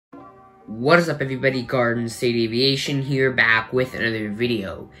What is up, everybody? Garden State Aviation here, back with another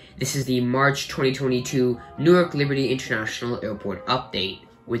video. This is the March 2022 Newark Liberty International Airport update.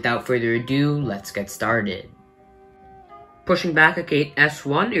 Without further ado, let's get started. Pushing back at gate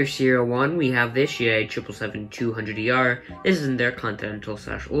S1 or Sierra 1, we have this United 777-200ER. This is in their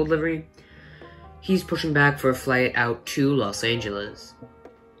Continental/Old livery. He's pushing back for a flight out to Los Angeles.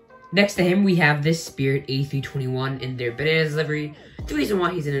 Next to him, we have this Spirit A321 in their Bananas livery. The reason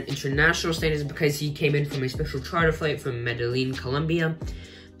why he's in an international stand is because he came in from a special charter flight from Medellin, Colombia.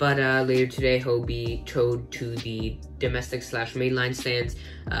 But later today, he'll be towed to the domestic/mainline stands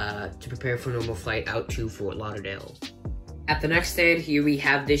to prepare for a normal flight out to Fort Lauderdale. At the next stand, here we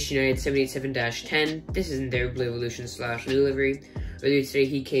have this United 787-10. This is in their Blue Evolution/New livery. Earlier today,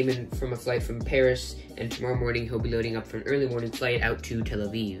 he came in from a flight from Paris, and tomorrow morning, he'll be loading up for an early morning flight out to Tel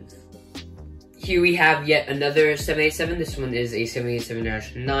Aviv. Here we have yet another 787. This one is a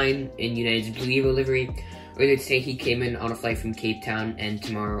 787-9 in United's Blue Evo livery. Earlier today, he came in on a flight from Cape Town, and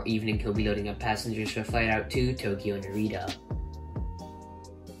tomorrow evening, he'll be loading up passengers for a flight out to Tokyo Narita.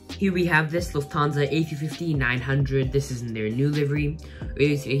 Here we have this Lufthansa A350-900. This is in their new livery.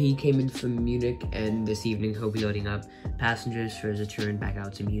 Earlier today, he came in from Munich, and this evening, he'll be loading up passengers for his return back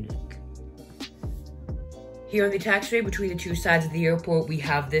out to Munich. Here on the taxiway between the two sides of the airport, we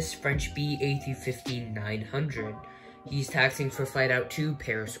have this French B A350-900. He's taxiing for a flight out to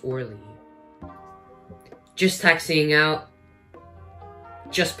Paris Orly. Just taxiing out,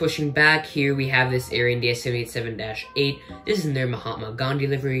 just pushing back, here we have this Air India 787-8. This is in their Mahatma Gandhi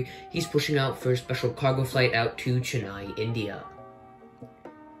livery. He's pushing out for a special cargo flight out to Chennai, India.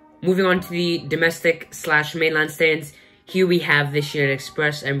 Moving on to the domestic/mainland stands, here we have this United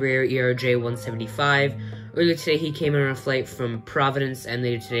Express Embraer ERJ-175. Earlier today, he came in on a flight from Providence, and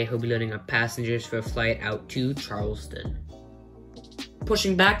later today, he'll be loading up passengers for a flight out to Charleston.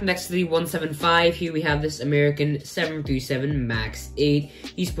 Pushing back next to the 175, here we have this American 737 MAX 8.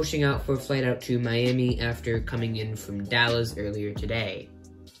 He's pushing out for a flight out to Miami after coming in from Dallas earlier today.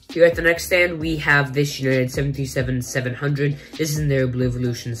 Here at the next stand, we have this United 737-700. This is in their Blue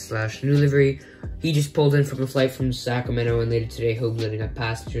Evolution/New livery. He just pulled in from a flight from Sacramento, and later today, he'll be loading up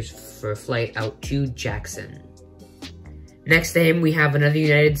passengers for a flight out to Jackson. Next to him, we have another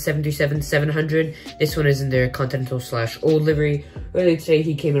United 737-700. This one is in their Continental/Old livery. Earlier today,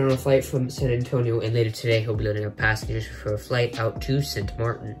 he came in on a flight from San Antonio, and later today, he'll be loading up passengers for a flight out to St.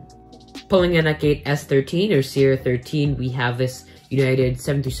 Martin. Pulling in at gate S13 or Sierra 13, we have this United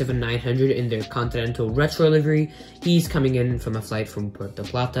 737-900 in their Continental Retro livery. He's coming in from a flight from Puerto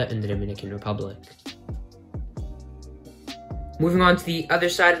Plata in the Dominican Republic. Moving on to the other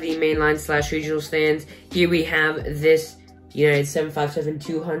side of the mainline/regional stands, here we have this United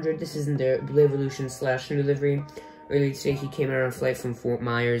 757-200. This is in their Blue Evolution/New livery. Earlier today, he came in on a flight from Fort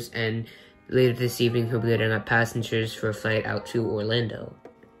Myers, and later this evening, he'll be loading up passengers for a flight out to Orlando.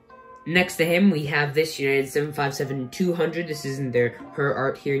 Next to him, we have this United 757-200. This is in their Her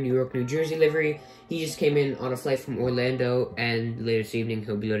Art Here, New York, New Jersey livery. He just came in on a flight from Orlando, and later this evening,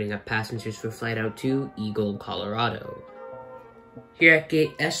 he'll be loading up passengers for a flight out to Eagle, Colorado. Here at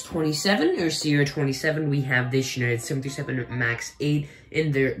gate S27 or Sierra 27, we have this United 737 MAX 8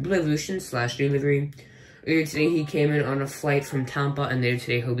 in their Blue Evolution/New livery. Earlier today, he came in on a flight from Tampa, and later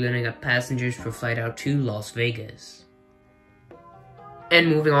today, he'll be loading up passengers for a flight out to Las Vegas. And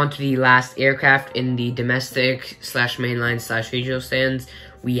moving on to the last aircraft in the domestic/mainline/regional stands,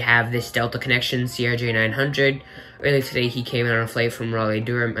 we have this Delta Connection CRJ-900. Earlier today, he came in on a flight from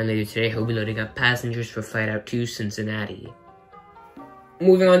Raleigh-Durham, and later today, he'll be loading up passengers for a flight out to Cincinnati.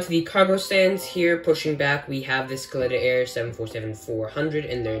 Moving on to the cargo stands, here pushing back, we have this Kalitta Air 747-400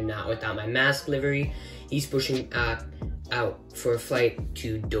 in their Not Without My Mask livery. He's pushing out for a flight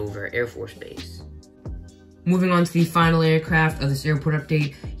to Dover Air Force Base. Moving on to the final aircraft of this airport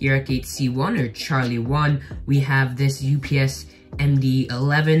update, here at gate C1 or Charlie 1, we have this UPS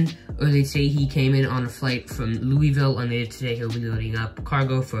MD-11. Earlier today, he came in on a flight from Louisville, and later today, he'll be loading up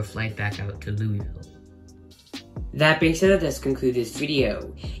cargo for a flight back out to Louisville. That being said, that does conclude this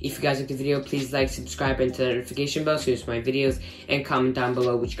video. If you guys liked the video, please like, subscribe, and hit the notification bell so you see my videos, and comment down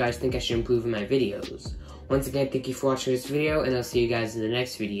below what you guys think I should improve in my videos. Once again, thank you for watching this video, and I'll see you guys in the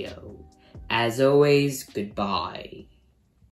next video. As always, goodbye.